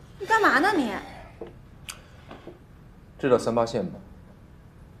你干嘛呢你？知道38线吗？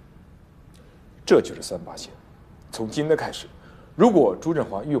这就是38线。从今天开始，如果朱振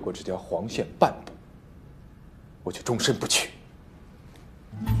华越过这条黄线半步，我就终身不娶。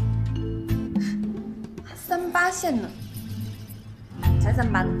 38线呢？才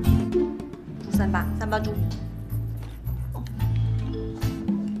38呢，猪38猪。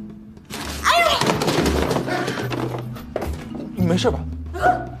哎呦！你没事吧？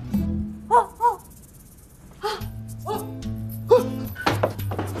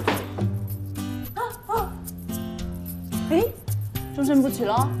哎，终身不娶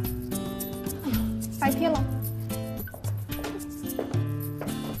了。哎呀，白贴了。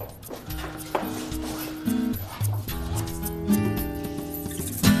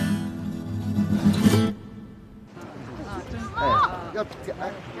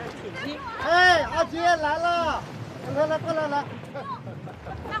 哎，阿杰来了，来，过来。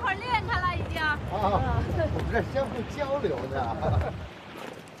大伙儿练开了已经。啊，我们这相互交流呢。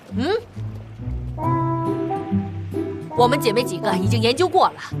我们姐妹几个已经研究过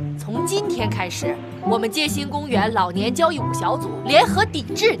了，从今天开始，我们街心公园老年交谊舞小组联合抵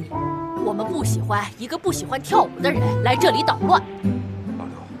制你。我们不喜欢一个不喜欢跳舞的人来这里捣乱。老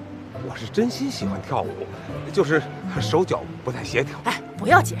刘，我是真心喜欢跳舞，就是手脚不太协调。哎，不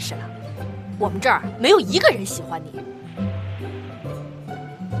要解释了。 我们这儿没有一个人喜欢你，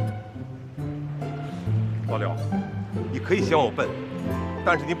老刘，你可以嫌我笨，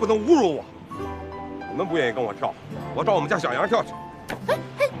但是你不能侮辱我。我们不愿意跟我跳，我找我们家小杨跳去。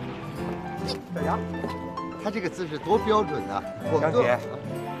小杨，他这个姿势多标准啊！杨姐，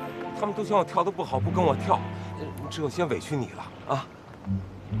他们都嫌我跳得不好，不跟我跳，只有些委屈你了啊。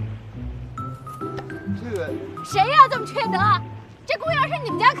这个谁呀这么缺德？ 这公园是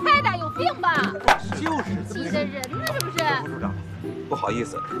你们家开的，有病吧？就是挤的人呢，这不是？副处长，不好意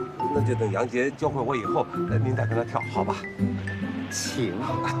思，那就等杨杰教会我以后，您再跟他跳，好吧？请，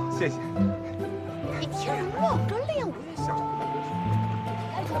谢谢。你听什么乱？我这练舞。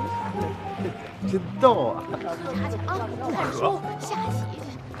真逗啊！喝茶去啊，看书、下棋去，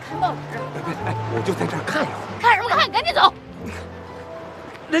看报纸。哎，我就在这儿看一会儿。看什么看？赶紧走！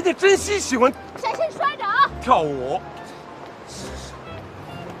人家真心喜欢。小心摔着啊！跳舞。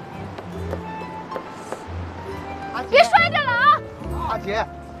 别摔着了啊！阿杰，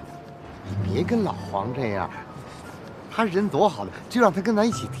你别跟老黄这样，他人多好的，就让他跟咱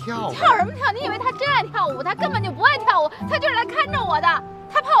一起跳。跳什么跳？你以为他真爱跳舞？他根本就不爱跳舞，他就是来看着我的。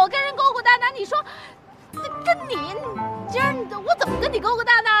他怕我跟人勾勾搭搭，你说，跟你这样，我怎么跟你勾勾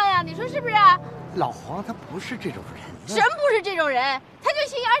搭搭呀？你说是不是？老黄他不是这种人。什么不是这种人？他就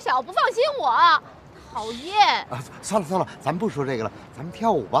心眼小，不放心我，讨厌。啊，算了，咱不说这个了，咱们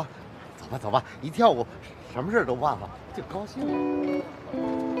跳舞吧。走吧，一跳舞。 什么事都忘了，就高兴了。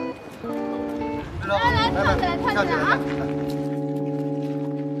来，跳起来啊！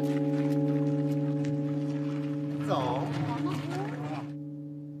走。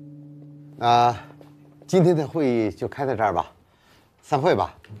今天的会议就开到这儿吧，散会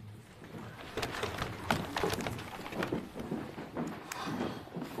吧。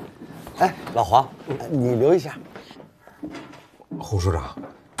哎，老黄，你留一下。胡处长，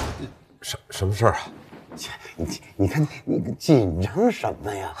什么事儿啊？ 你看你紧张什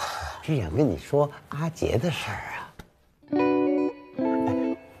么呀？是想跟你说阿杰的事儿啊。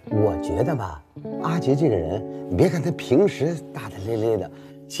哎，我觉得吧，阿杰这个人，你别看他平时大大咧咧的，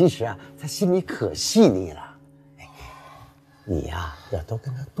其实啊，他心里可细腻了。哎，你呀，要多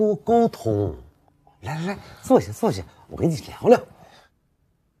跟他多沟通。来来来，坐下坐下，我跟你聊聊。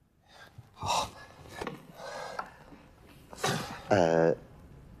好。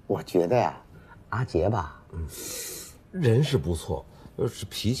我觉得呀，阿杰吧，人是不错，是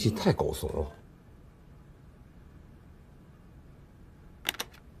脾气太狗怂了。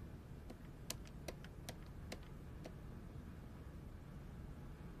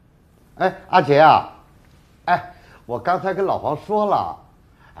哎，阿杰啊，哎，我刚才跟老黄说了，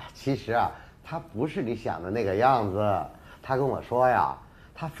哎，其实啊，他不是你想的那个样子。他跟我说呀，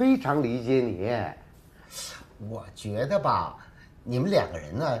他非常理解你。我觉得吧，你们两个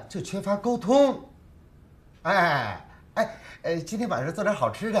人呢就缺乏沟通。今天晚上做点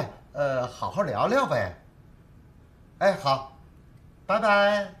好吃的，好好聊聊呗。哎，好，拜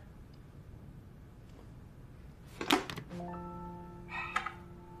拜。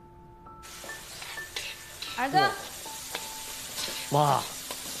儿子，妈，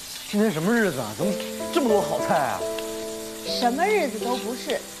今天什么日子啊？怎么这么多好菜啊？什么日子都不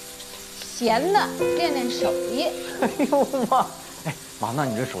是，闲的练练手艺。哎呦妈！哎妈，那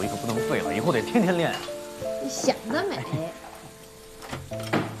你这手艺可不能废了，以后得天天练啊。你想得美！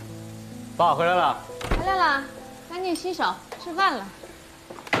爸回来了。回来了，赶紧洗手，吃饭了。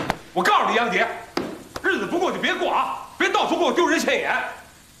我告诉你，杨杰，日子不过就别过啊，别到处给我丢人现眼。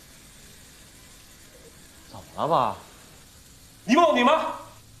怎么了，爸？你问你妈，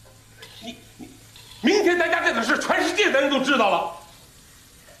你明天咱家这个事，全世界的人都知道了。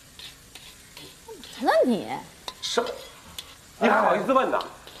怎么了你？什么？你还好意思问呢？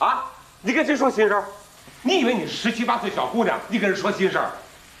啊？你跟谁说心事儿？你以为你是17、18岁小姑娘，你跟人说心事儿？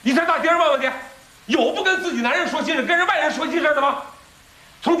你上大街上问问去，有不跟自己男人说心事，跟人外人说心事的吗？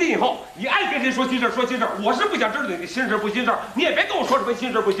从今以后，你爱跟谁说心事说心事，我是不想知道你的心事不心事，你也别跟我说什么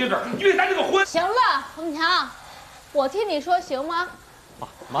心事不心事，因为咱这个婚……行了，洪强，我替你说行吗？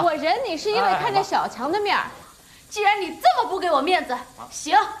我忍你是因为看着小强的面儿。既然你这么不给我面子，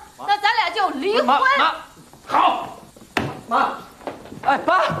行，那咱俩就离婚。妈，好，妈，哎，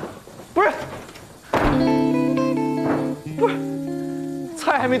爸，不是，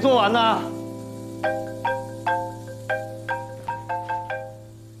菜还没做完呢。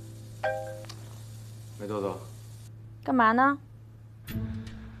梅豆豆，干嘛呢？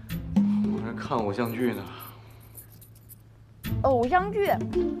我在看偶像剧呢。偶像剧？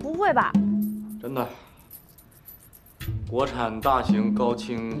不会吧？真的。国产大型高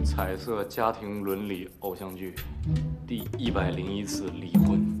清彩色家庭伦理偶像剧，第101次离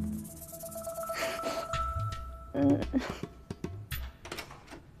婚。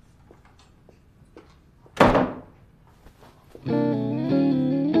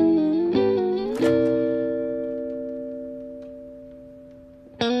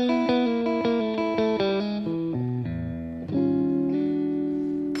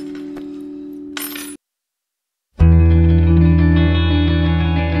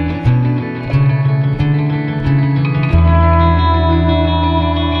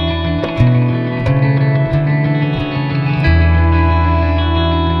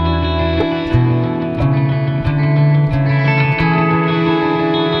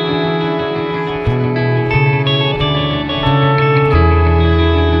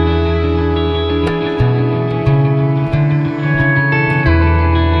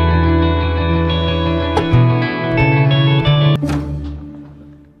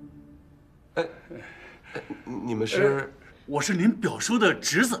我是您表叔的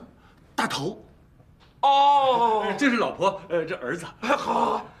侄子，大头。哦，这是老婆，这儿子。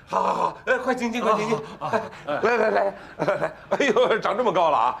好，快请进，快请进。来，哎呦，长这么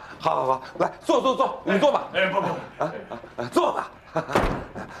高了啊！好，来坐，你坐吧。哎，不，坐吧。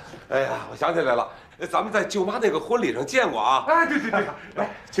哎呀，我想起来了，咱们在舅妈那个婚礼上见过啊。哎，对，来，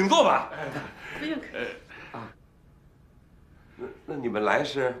请坐吧。不用。那你们来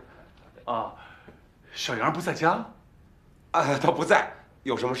是？啊，小杨不在家。他不在，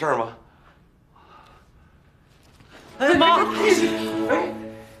有什么事儿吗？哎妈！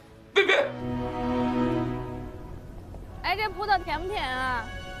别！哎，这葡萄甜不甜啊？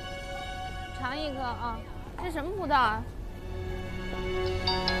尝一颗啊，这什么葡萄啊？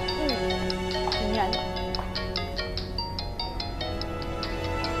挺甜的。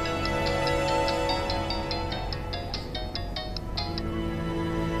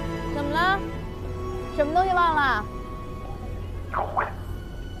怎么了？什么东西忘了？臭灰！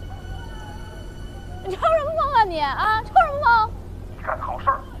你抽什么风啊你啊？抽什么风？你干好事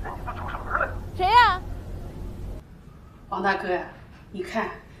儿，人家都出事儿了。谁呀？王大哥呀，你看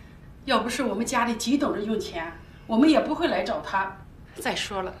要不是我们家里急等着用钱，我们也不会来找他。再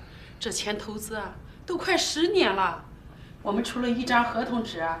说了，这钱投资啊，都快10年了，我们除了一张合同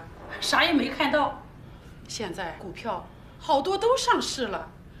纸啊，啥也没看到。现在股票好多都上市了，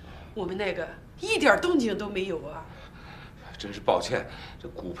我们那个一点动静都没有啊。真是抱歉，这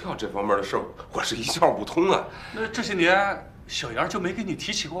股票这方面的事儿，我是一窍不通啊。那这些年，小杨就没跟你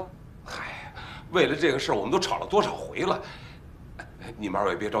提起过？嗨，为了这个事儿，我们都吵了多少回了。你们2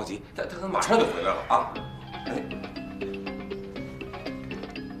位别着急，他马上就回来了啊。哎，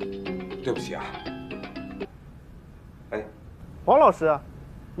对不起啊。哎，黄老师，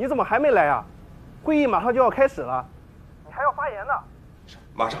你怎么还没来啊？会议马上就要开始了，你还要发言呢。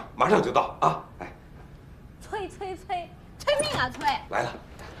马上就到啊！哎，催命啊催！来了。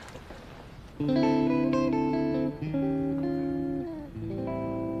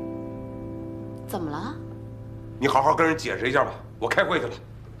怎么了？你好好跟人解释一下吧，我开会去了。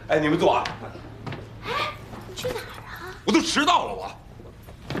哎，你们坐啊。哎，你去哪儿啊？我都迟到了，我。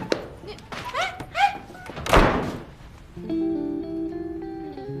你，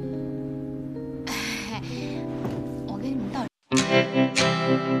我给你们倒。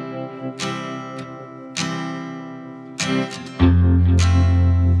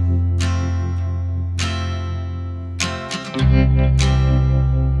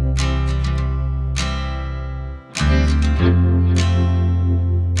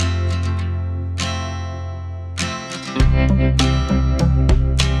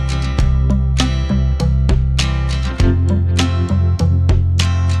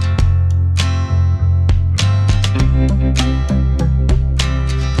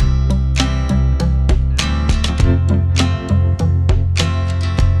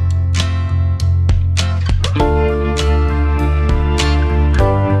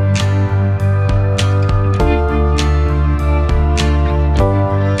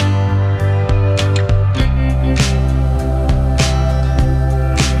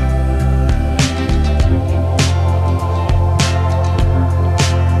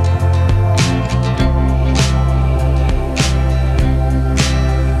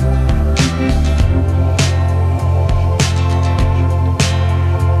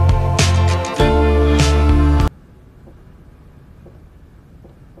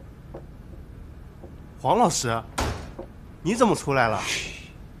黄老师，你怎么出来了？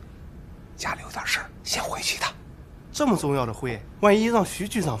家里有点事儿，先回去一趟。这么重要的会，万一让徐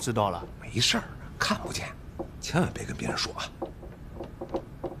局长知道了？没事儿，看不见，千万别跟别人说啊。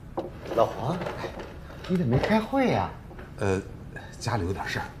老黄，你怎么没开会呀？家里有点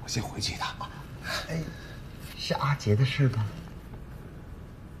事儿，我先回去一趟啊。哎，是阿杰的事吗？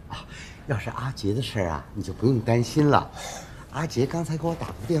啊，要是阿杰的事啊，你就不用担心了。阿杰刚才给我打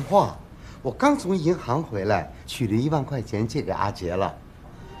过电话。我刚从银行回来，取了1万块钱借给阿杰了。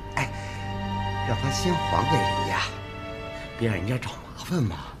哎，让他先还给人家，别让人家找麻烦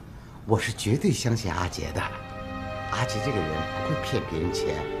嘛。我是绝对相信阿杰的，阿杰这个人不会骗别人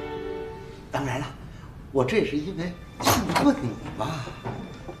钱。当然了，我这也是因为信不过你嘛。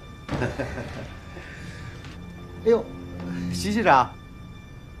哎呦，徐局长，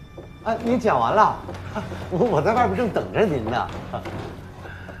啊，您讲完了，我在外边正等着您呢。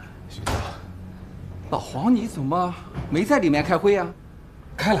老黄，你怎么没在里面开会呀？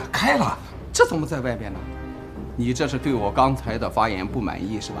开了，这怎么在外边呢？你这是对我刚才的发言不满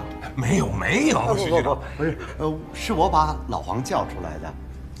意是吧？没有，徐局长，不是，是我把老黄叫出来的。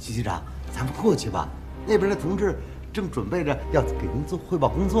徐局长，咱们过去吧，那边的同志正准备着要给您做汇报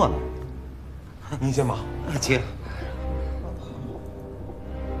工作呢。您先忙，请。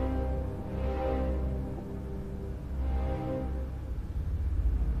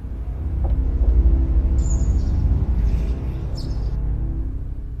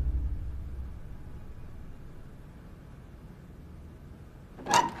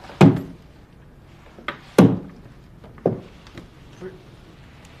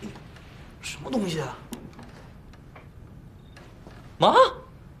什么东西啊？妈，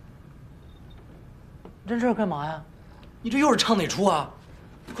你在这儿干嘛呀？你这又是唱哪出啊？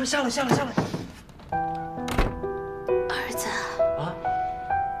快下来！儿子啊，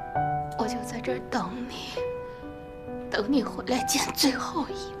我就在这儿等你，等你回来见最后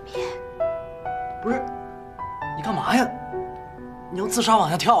一面。不是，你干嘛呀？你要自杀往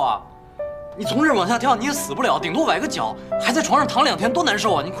下跳啊？你从这儿往下跳，你也死不了，顶多崴个脚，还在床上躺2天，多难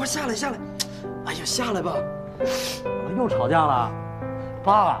受啊！你快下来！哎呀，下来吧！又吵架了，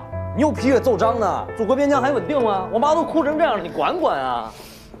爸，你又批阅奏章呢？祖国边疆还稳定吗？我妈都哭成这样了，你管管啊！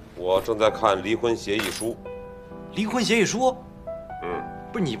我正在看离婚协议书。离婚协议书？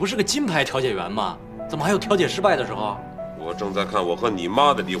不是你不是个金牌调解员吗？怎么还有调解失败的时候？我正在看我和你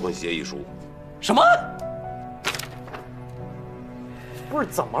妈的离婚协议书。什么？不是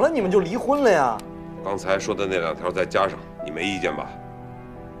怎么了？你们就离婚了呀？刚才说的那2条再加上，你没意见吧？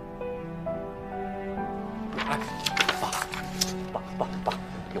哎，爸，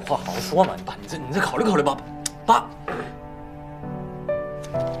有话好好说嘛！爸，你再考虑考虑吧，爸。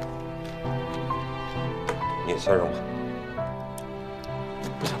你先生吧。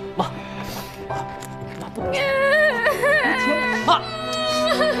不行，妈，不能妈。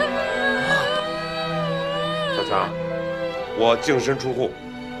小强，我净身出户，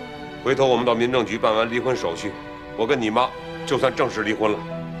回头我们到民政局办完离婚手续，我跟你妈就算正式离婚了。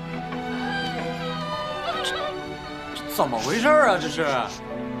这怎么回事啊？这是？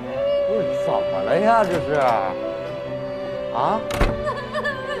不是怎么了呀？这是？啊？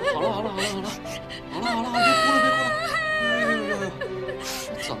好了，别哭了。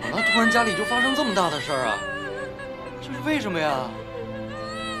怎么了？突然家里就发生这么大的事儿啊？这是为什么呀？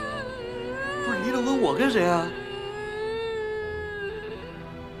不是离了婚，我跟谁啊？